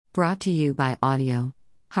Brought to you by Audio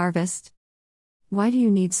Harvest. Why do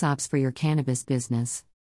you need SOPs for your cannabis business?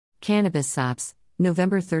 Cannabis SOPs,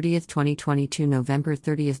 November 30th, 2022, November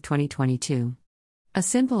 30th, 2022. A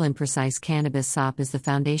simple and precise cannabis SOP is the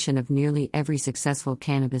foundation of nearly every successful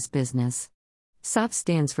cannabis business. SOP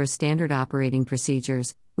stands for Standard Operating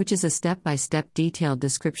Procedures, which is a step-by-step detailed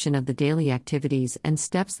description of the daily activities and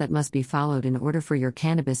steps that must be followed in order for your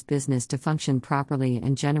cannabis business to function properly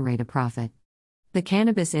and generate a profit. The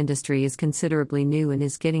cannabis industry is considerably new and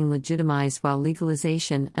is getting legitimized while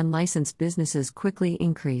legalization and licensed businesses quickly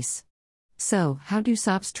increase. So, how do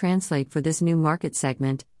SOPs translate for this new market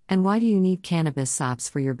segment, and why do you need cannabis SOPs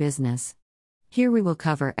for your business? Here we will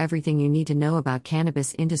cover everything you need to know about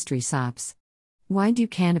cannabis industry SOPs. Why do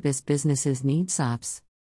cannabis businesses need SOPs?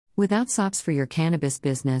 Without SOPs for your cannabis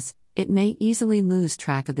business, it may easily lose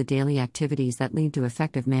track of the daily activities that lead to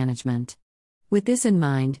effective management. With this in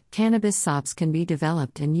mind, cannabis SOPs can be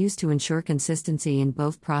developed and used to ensure consistency in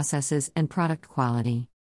both processes and product quality.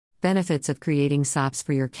 Benefits of creating SOPs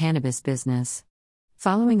for your cannabis business.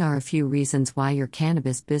 Following are a few reasons why your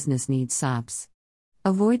cannabis business needs SOPs.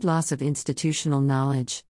 Avoid loss of institutional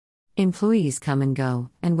knowledge. Employees come and go,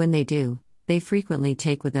 and when they do, they frequently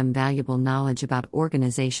take with them valuable knowledge about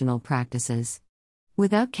organizational practices.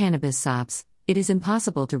 Without cannabis SOPs, it is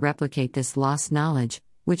impossible to replicate this lost knowledge,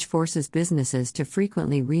 which forces businesses to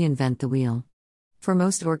frequently reinvent the wheel. For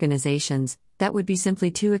most organizations, that would be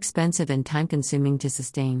simply too expensive and time-consuming to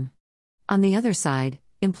sustain. On the other side,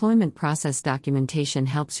 employment process documentation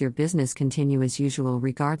helps your business continue as usual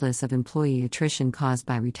regardless of employee attrition caused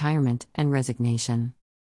by retirement and resignation.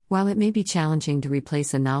 While it may be challenging to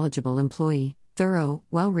replace a knowledgeable employee, thorough,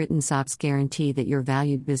 well-written SOPs guarantee that your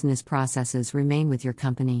valued business processes remain with your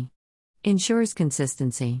company. Ensures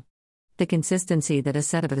consistency. The consistency that a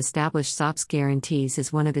set of established SOPs guarantees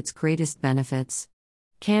is one of its greatest benefits.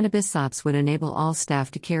 Cannabis SOPs would enable all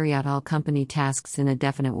staff to carry out all company tasks in a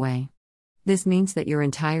definite way. This means that your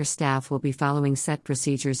entire staff will be following set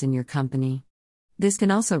procedures in your company. This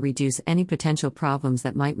can also reduce any potential problems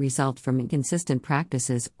that might result from inconsistent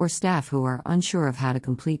practices or staff who are unsure of how to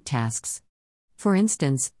complete tasks. For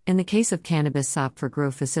instance, in the case of cannabis SOP for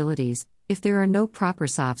grow facilities, if there are no proper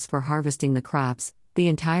SOPs for harvesting the crops, the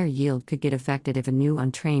entire yield could get affected if a new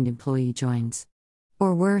untrained employee joins.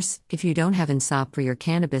 Or worse, if you don't have an SOP for your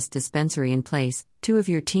cannabis dispensary in place, two of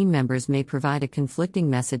your team members may provide a conflicting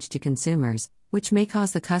message to consumers, which may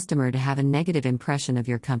cause the customer to have a negative impression of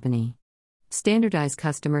your company. Standardized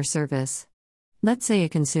customer service. Let's say a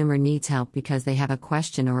consumer needs help because they have a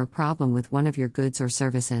question or a problem with one of your goods or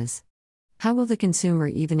services. How will the consumer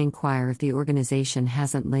even inquire if the organization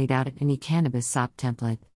hasn't laid out any cannabis SOP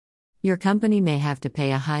template? Your company may have to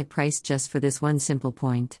pay a high price just for this one simple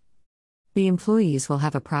point. The employees will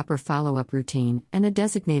have a proper follow-up routine and a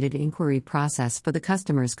designated inquiry process for the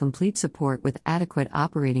customer's complete support with adequate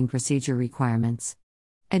operating procedure requirements.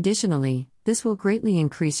 Additionally, this will greatly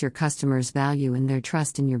increase your customers' value and their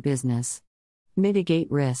trust in your business. Mitigate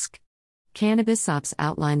risk. Cannabis SOPs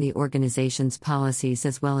outline the organization's policies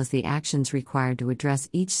as well as the actions required to address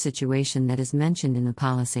each situation that is mentioned in the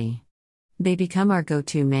policy. They become our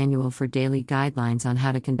go-to manual for daily guidelines on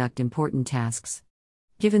how to conduct important tasks.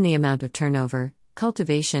 Given the amount of turnover,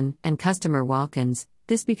 cultivation, and customer walk-ins,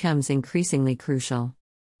 this becomes increasingly crucial.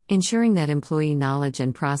 Ensuring that employee knowledge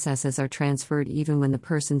and processes are transferred even when the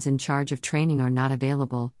persons in charge of training are not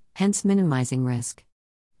available, hence minimizing risk.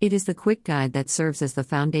 It is the quick guide that serves as the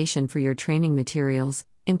foundation for your training materials,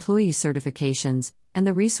 employee certifications, and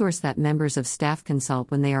the resource that members of staff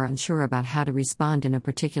consult when they are unsure about how to respond in a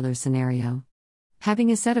particular scenario.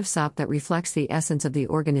 Having a set of SOP that reflects the essence of the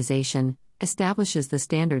organization establishes the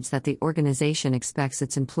standards that the organization expects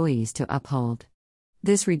its employees to uphold.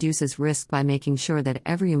 This reduces risk by making sure that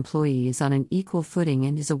every employee is on an equal footing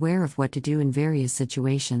and is aware of what to do in various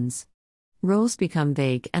situations. Roles become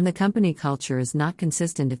vague and the company culture is not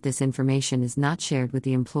consistent if this information is not shared with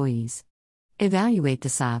the employees. Evaluate the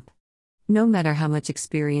SOP. No matter how much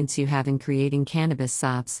experience you have in creating cannabis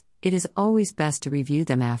SOPs, it is always best to review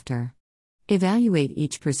them after. Evaluate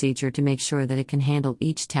each procedure to make sure that it can handle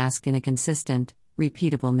each task in a consistent,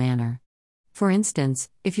 repeatable manner. For instance,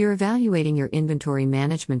 if you're evaluating your inventory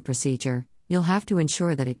management procedure, you'll have to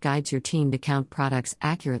ensure that it guides your team to count products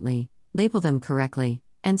accurately, label them correctly,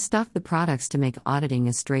 and stock the products to make auditing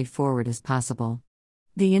as straightforward as possible.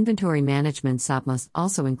 The inventory management SOP must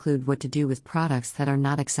also include what to do with products that are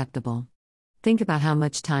not acceptable. Think about how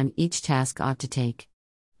much time each task ought to take.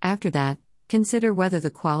 After that, consider whether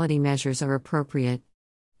the quality measures are appropriate.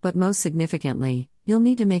 But most significantly, you'll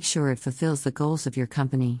need to make sure it fulfills the goals of your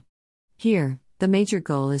company. Here, The major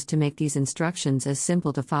goal is to make these instructions as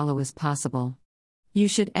simple to follow as possible. You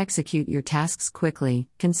should execute your tasks quickly,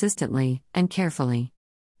 consistently, and carefully.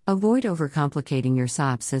 Avoid overcomplicating your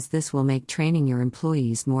SOPs, as this will make training your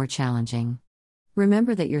employees more challenging.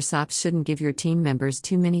 Remember that your SOPs shouldn't give your team members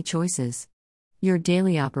too many choices. Your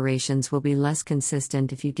daily operations will be less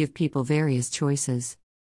consistent if you give people various choices.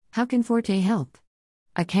 How can Forte help?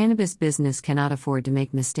 A cannabis business cannot afford to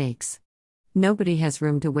make mistakes. Nobody has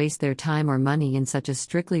room to waste their time or money in such a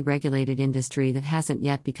strictly regulated industry that hasn't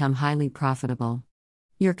yet become highly profitable.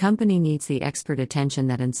 Your company needs the expert attention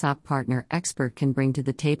that an SOP partner expert can bring to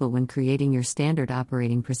the table when creating your standard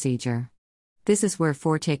operating procedure. This is where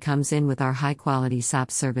Forte comes in with our high-quality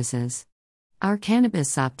SOP services. Our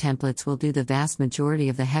cannabis SOP templates will do the vast majority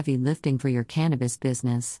of the heavy lifting for your cannabis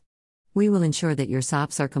business. We will ensure that your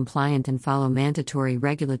SOPs are compliant and follow mandatory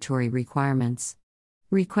regulatory requirements.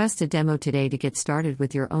 Request a demo today to get started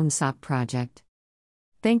with your own SOP project.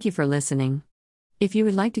 Thank you for listening. If you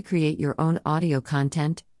would like to create your own audio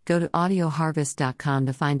content, go to audioharvest.com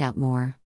to find out more.